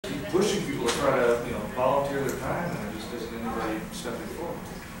pushing people to try to, you know, volunteer their time, and there just isn't anybody stepping forward.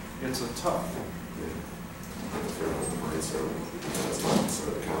 It's a tough. That's not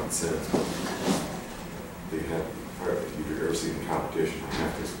sort of common sense. They have, if you've ever seen a competition, you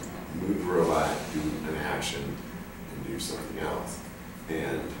have to move the robot, do an action, and do something else.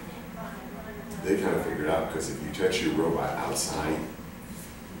 And they kind of figured out, because if you touch your robot outside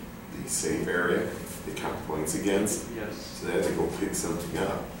the safe area, it count points against. Yes. So they had to go pick something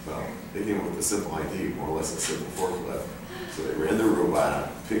up. Well, they came up with a simple idea, more or less a simple forklift. So they ran their robot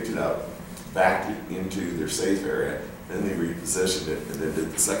out, picked it up, backed it into their safe area, then they repositioned it, and then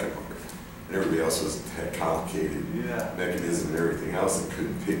did the second part. And everybody else had complicated mechanism and everything else and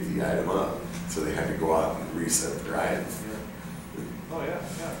couldn't pick the item up. So they had to go out and reset their item. Yeah. Oh yeah,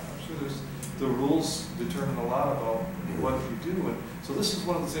 yeah. I'm sure the rules determine a lot about what you do. And so this is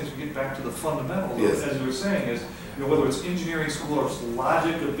one of the things we get back to the fundamentals, yes. As you were saying, is, you know, whether it's engineering school or it's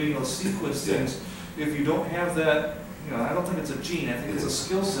logic of being able to sequence things, if you don't have that, you know, I don't think it's a gene, I think it's a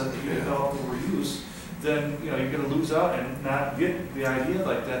skill set that you develop over use, then, you know, you're going to lose out and not get the idea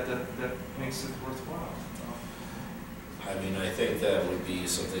like that makes it worthwhile. I mean, I think that would be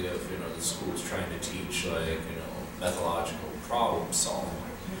something of, you know, the school's trying to teach, like, you know, methodological problem solving.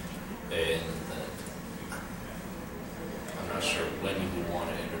 And I'm not sure when you would want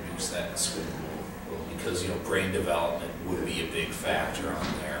to introduce that in school, because, you know, brain development would be a big factor on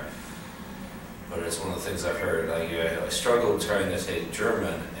there. But it's one of the things I've heard. Like, I struggled trying to take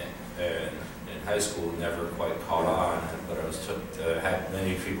German, and in high school never quite caught on. But I was had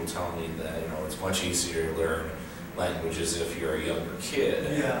many people telling me that, you know, it's much easier to learn languages if you're a younger kid.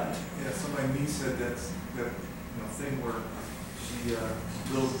 Yeah, yeah. So my niece said that thing where she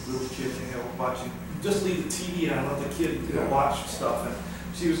little kid, you know, watching, just leave the TV on, let the kid, you know, watch stuff, and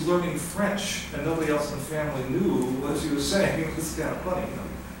she was learning French, and nobody else in the family knew what she was saying. It was kind of funny, you know.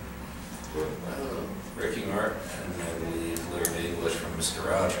 Breaking art, and I believe learned English from Mr.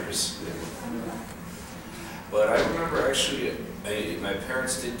 Rogers. But I remember actually, my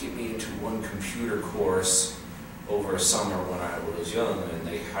parents did get me into one computer course over summer when I was young, and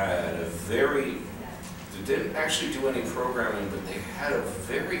they had they didn't actually do any programming, but they had a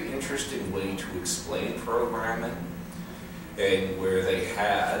very interesting way to explain programming, and where they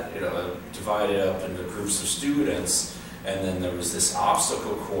had, you know, divided up into groups of students. And then there was this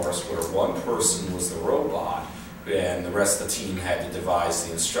obstacle course where one person was the robot and the rest of the team had to devise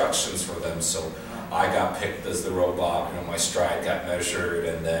the instructions for them. So I got picked as the robot, you know, my stride got measured,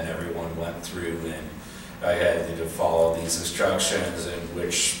 and then everyone went through and I had to follow these instructions, in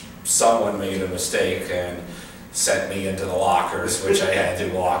which someone made a mistake and sent me into the lockers, which I had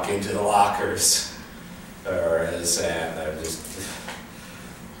to walk into the lockers. And I just,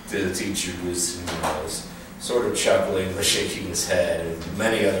 the teacher was, you know, sort of chuckling but shaking his head. And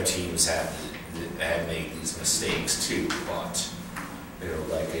many other teams have made these mistakes too, but, you know,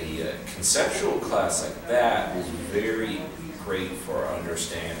 like a conceptual class like that was very great for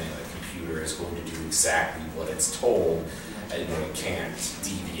understanding the computer is going to do exactly what it's told, and, you know, it can't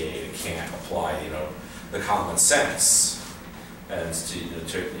deviate, it can't apply, you know, the common sense, and to, you know,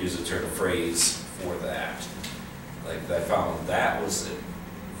 to use a turn of phrase for that. Like, I found that was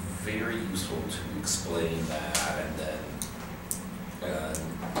very useful to explain that, and then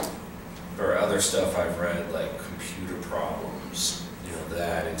for other stuff I've read, like computer problems, you know,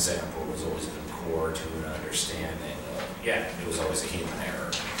 that example has always been core to an understanding of, yeah, it was always a human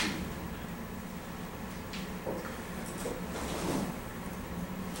error.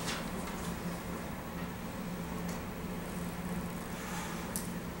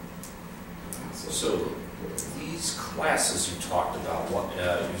 So these classes you talked about, what,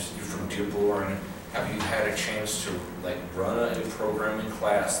 you're from Dearborn, have you had a chance to like run a programming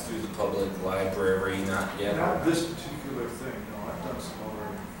class through the public library? Not yet? Not this particular thing, no. I've done some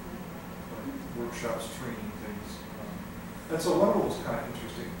other workshops, training things. And so one of them was kind of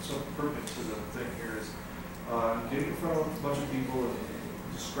interesting, so pertinent to the thing here is getting in front of a bunch of people and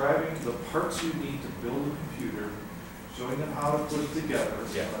describing the parts you need to build a computer, showing them how to put it together,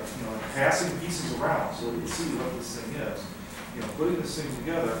 you know, and passing pieces around so they can see what this thing is. You know, putting this thing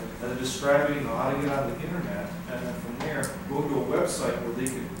together and then describing, you know, how to get on the internet, and then from there go to a website where they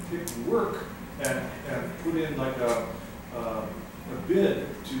can pick work and put in like a bid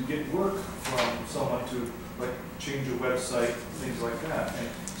to get work from someone to like change a website, things like that. And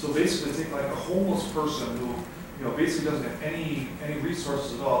so basically take like a homeless person who, you know, basically doesn't have any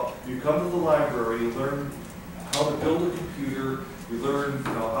resources at all. You come to the library, you learn how to build a computer. We learn,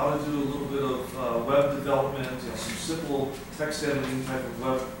 how to do a little bit of web development, some simple text editing type of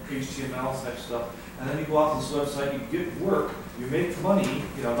web HTML type stuff. And then you go out to this website, you get work, you make money.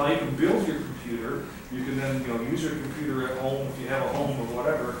 Now you can build your computer. You can then, use your computer at home if you have a home or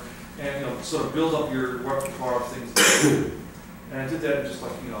whatever, and sort of build up your repertoire of things to do. And I did that in just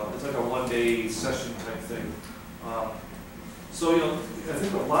like, it's like a one-day session type thing. So, I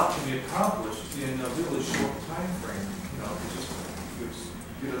think a lot can be accomplished in a really short time frame. Just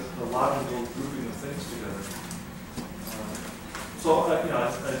get a logical grouping of things together. So, I've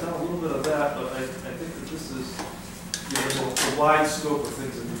done a little bit of that, but I think that this is, there's a wide scope of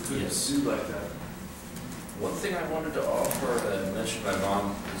things that you could do like that. One thing I wanted to offer that I mentioned my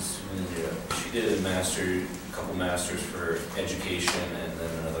mom is she did a couple masters for education and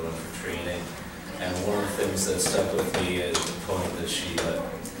then another one for training. And one of the things that stuck with me is the point that she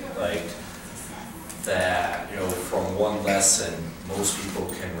liked that, from one lesson, most people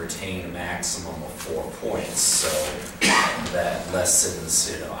can retain a maximum of 4 points. So that lessons,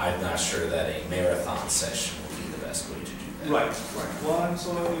 I'm not sure that a marathon session would be the best way to do that. Right. Well, and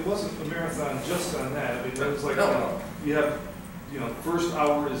so it wasn't a marathon just on that. I mean, it was like, you have, first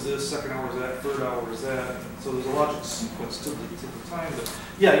hour is this, second hour is that, third hour is that. So there's a logical sequence to the time. But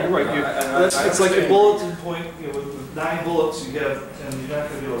yeah, you're right. It's like a bulletin point, with 9 bullets you have, and you're not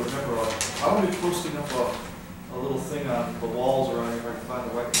going to be able to remember all. I'm going to be posting up a little thing on the walls around here, if I can find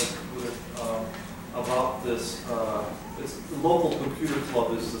the right place to put it, about this. It's the local computer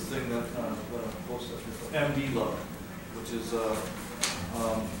club is the thing that I posted up here, MD Love, which is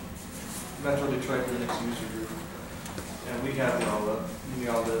Metro Detroit Linux user group. And we have,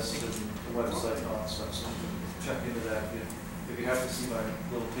 email list and the website and all that stuff, so you can check into that if you have to see my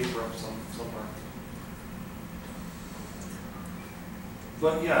little paper up somewhere.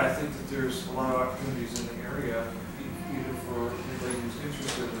 But yeah, I think that there's a lot of opportunities in the area, even for anybody who's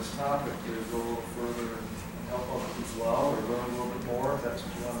interested in this topic, to go a little further and help other people out, or learn a little bit more, if that's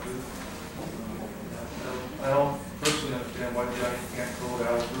what you want to do. I don't personally understand why Johnny can't code. I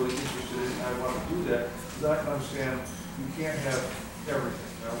was really interested in it, and I want to do that, because I can understand you can't have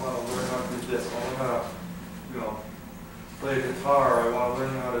everything. I want to learn how to do this. I want to learn how to, play a guitar. I want to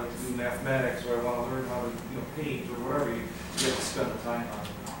learn how to do mathematics, or I want to learn how to, paint, or whatever. You have to spend the time on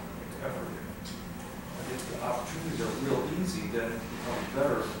effort. I think the opportunities are real easy, then it becomes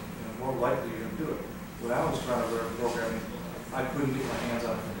better and more likely you're going to do it. When I was trying to learn programming, I couldn't get my hands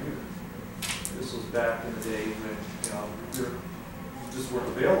on a computer. This was back in the day when, computers just weren't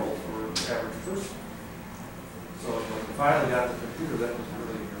available for the average person. So when I finally got the computer, that was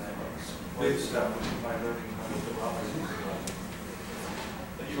really a big step in my learning how to do it.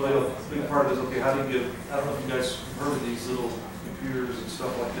 So a big part is, okay, how do you give, I don't know if you guys have heard of these little computers and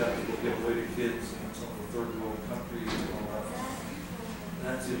stuff like that that will give away to kids in some of the third world countries and all that. And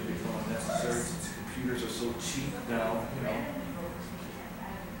that's it becoming necessary since computers are so cheap now,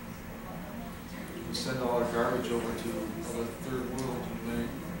 We send all our garbage over to the third world and they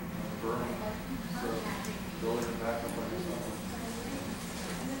burn them for building it back up like this.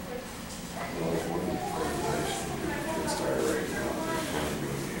 Well, one organization that started right now, they're kind of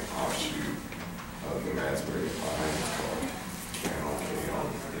doing the offshoot of the Raspberry Pi. It's called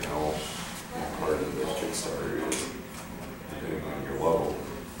Channel. Part of the Kickstarter is, depending on your level,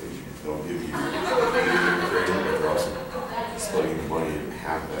 they'll give you training, but they're also splitting the money in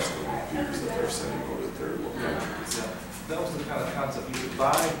half as the computers that they're sending over to third world countries. Yeah, that was the kind of concept. You could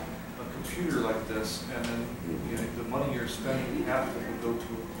buy a computer like this, and then the money you're spending, half of it would go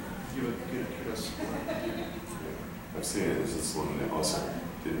to get us. I've seen it. There's this one that also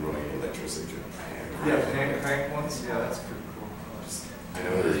didn't run any electricity. Yeah, the hand crank ones. Yeah, that's pretty cool. I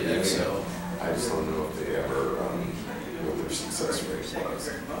know they're so. I just don't know if they ever what their success rate was.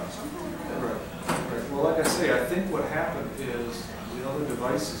 Right. Well, like I say, I think what happened is the other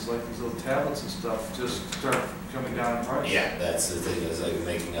devices, like these little tablets and stuff, just start coming down in price. Yeah, that's the thing. It's like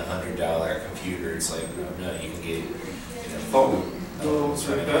making $100 computer. It's like, no, you can get phone. Go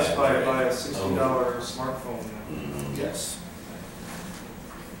to Best Buy and buy a $60 smartphone. Yes.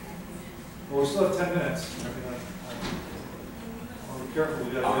 Well, we still have 10 minutes. I'll be careful. We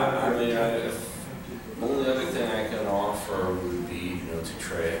got the only other thing I can offer would be, to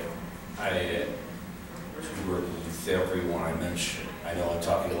try. To work with everyone I mentioned. I know I'm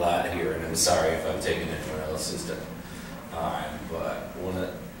talking a lot here, and I'm sorry if I'm taking anyone else's time. But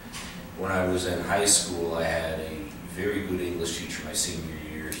when I was in high school, I had a very good English teacher my senior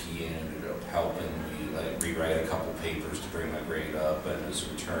year. He ended up helping me rewrite a couple papers to bring my grade up, and as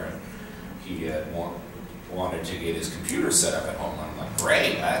a return, he had wanted to get his computer set up at home. I'm like,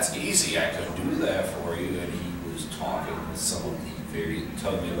 great, that's easy. I could do that for you. And he was talking with some of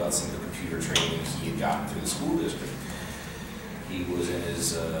telling me about some of the computer training he had gotten through the school district. He was in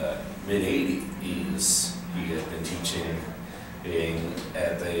his mid-80s. He had been teaching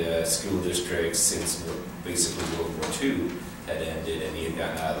at the school district since basically World War II had ended, and he had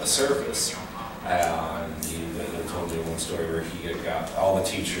gotten out of the service. And he told me one story where he had all the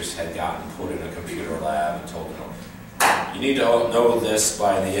teachers had gotten put in a computer lab and told them, you need to know this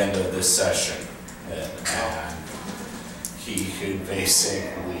by the end of this session. And he had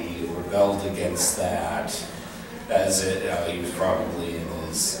basically rebelled against that. He was probably in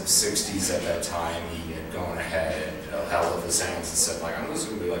his 60s at that time. He had gone ahead and held up his hands and said, like, I'm just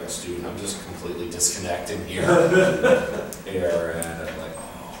going to be like a student. I'm just completely disconnecting here. And I'm like,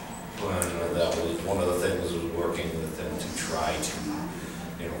 oh, that was one of the things was working with them to try to,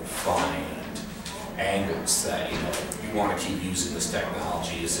 find angles that, you want to keep using this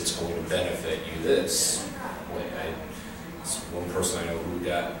technology. Is it's going to benefit you this way? One person I know who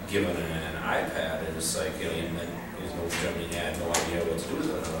got given an iPad, and it's like, he had no idea what to do with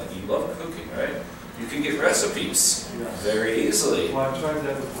it. I'm like, you love cooking, right? You can get recipes very easily. Well, I tried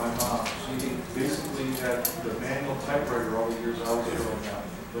that with my mom. She basically had the manual typewriter all the years I was growing up.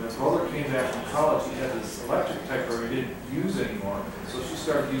 When her brother came back from college, he had this electric typewriter he didn't use anymore. So she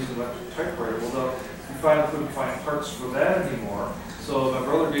started using electric typewriter. Well, we finally couldn't find parts for that anymore. So my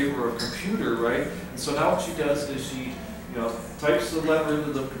brother gave her a computer, right? And so now what she does is she types the letter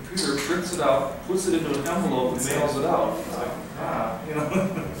into the computer, prints it out, puts it into an envelope, and mails it out. It's like,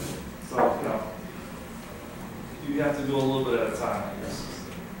 So, you have to do a little bit at a time, I guess.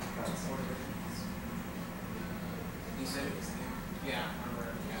 You said it was there. Yeah.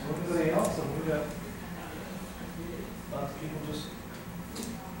 Anybody else? We got lots of people just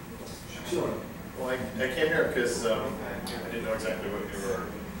chilling. Well, I came here because I didn't know exactly what your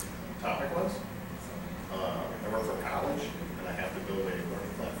topic was. I work for college, and I have to build a learning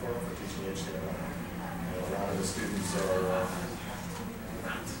platform for teaching HTML. And a lot of the students are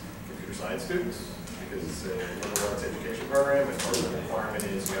not computer science students, because it's a liberal arts education program, and part of the requirement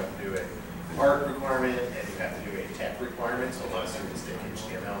is you have to do a art requirement, and you have to do a tech requirement. So a lot of students take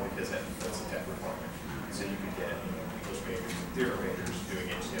HTML because that's a tech requirement. So you could get English majors and theater majors doing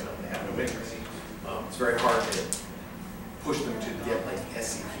HTML. They have no majors. It's very hard to push them to get like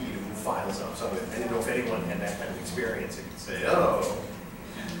SCP to move files up. So I didn't know if anyone had that kind of experience and could say, oh.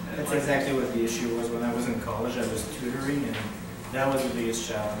 That's exactly what the issue was when I was in college. I was tutoring, and that was the biggest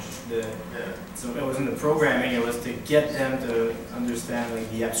challenge. So it wasn't the programming, it was to get them to understand like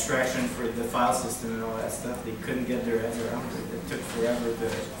the abstraction for the file system and all that stuff. They couldn't get their heads around it. It took forever to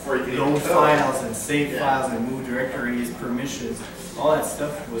load files and save files and move directories, permissions. All that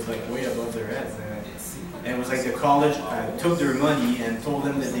stuff was like way above their heads. And it was like the college took their money and told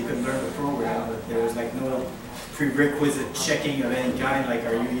them that they could learn the program, but there was like no prerequisite checking of any kind, like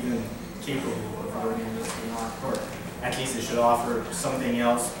are you even capable of learning this or not? Or at least they should offer something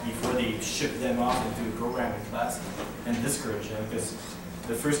else before they ship them off into a programming class and discourage them. Because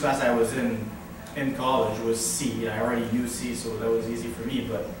the first class I was in college was C. I already used C, so that was easy for me,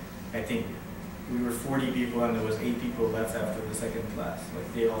 but I think we were 40 people and there was 8 people left after the second class.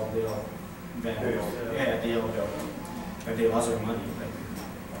 Like they all vanished. Yeah, they all go. But they lost their money. Like,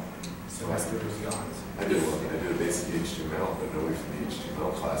 semester was gone. I did a basic HTML, but nobody from the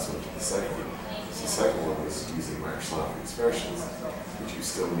HTML class went to the second one. So the second one was using Microsoft expressions, which you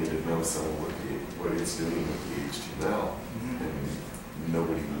still need to know some of what it's doing with the HTML, and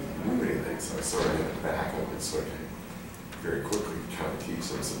nobody knew anything. So I sort of had to back up and sort of very quickly kind of teach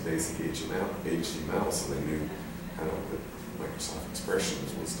them some basic HTML, so they knew kind of what Microsoft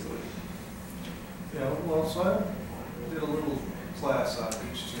expressions was doing. Yeah, well, so I did a little class on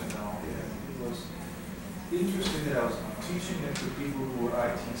HTML, and it was interesting that I was teaching it to people who were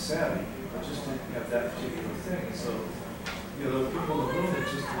IT savvy, but just didn't have that particular thing. So, the people in the room that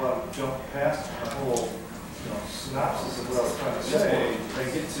just jump past the whole, synopsis of what I was trying to say, and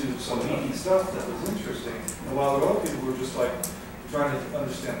get to some meaty stuff that was interesting. And while the other people were just like trying to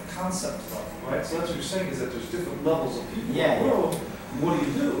understand the concept stuff, right? So that's what you're saying is that there's different levels of people. Yeah. What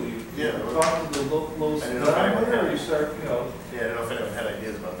do? You talk to the lowest guy, or you start, Yeah, I don't know if anyone had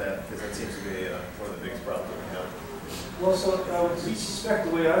ideas about that, because that seems to be one of the biggest problems we have. Well, so I would suspect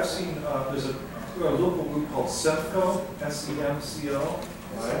the way I've seen, there's a local group called SEMCO, S-E-M-C-O,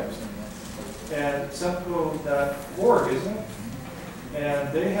 right? And SEMCO.org, isn't it?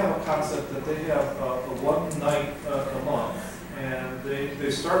 And they have a concept that they have a one night a month, and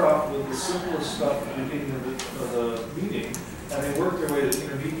they start off with the simplest stuff at the beginning of the meeting, and they work their way to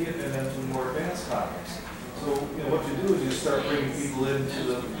intermediate and then to more advanced topics. So, you know, what you do is you start bringing people into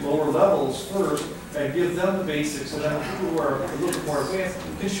the lower levels first and give them the basics, and then people who are a little bit more advanced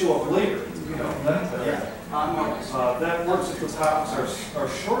can show up later, you know. That works if the topics are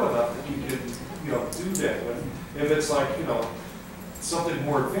short enough that you can, you know, do that. But if it's like, you know, something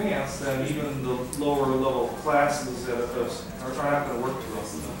more advanced, then even the lower level classes are not going to work too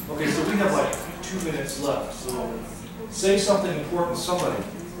well. Okay, so we have like 2 minutes left, so say something important to somebody.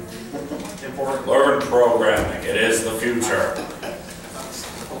 Important. Learn programming, it is the future.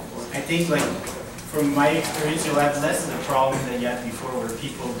 I think, like, from my experience, you'll have less of the problem than you had before where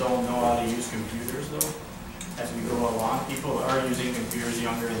people don't know how to use computers, though. As we go along, people are using computers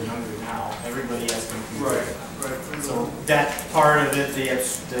younger and younger now. Everybody has computers. Right. So that part of it,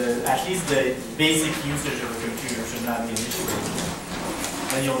 at least the basic usage of a computer should not be an issue.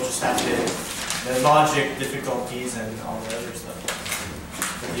 Then you'll just have the logic difficulties and all the other stuff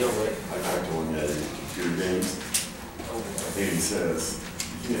to deal with. I talked to one guy in computer games, and he says,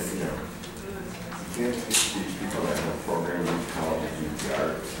 you can't teach people that have programming how to do the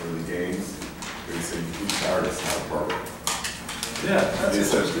art for the games, but he said you teach artists how to program. Yeah, that's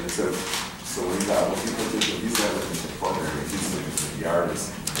interesting. So when he thought, well, people think that he's not looking for programming, he's looking for the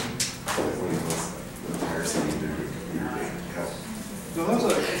artist. Like when he was the entire scene to do a computer game. There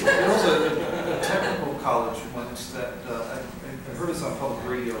was a technical college once that, I heard this on public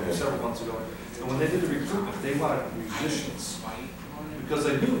radio several months ago, and when they did the recruitment, they wanted musicians. Because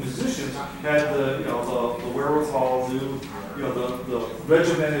they knew musicians had the wherewithal, knew, the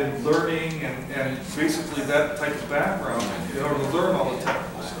regimented learning and basically that type of background in order to learn all the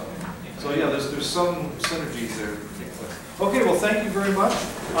technical stuff. So yeah, there's some synergies there. Okay, well, thank you very much.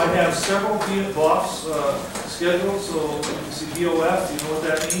 I have several BOFs scheduled, so you can see BOF, do you know what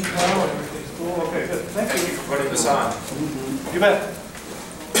that means now? Everything's cool? Okay, good. Thank you. For putting this on. You bet.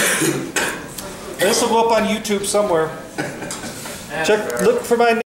 This will go up on YouTube somewhere. Look for my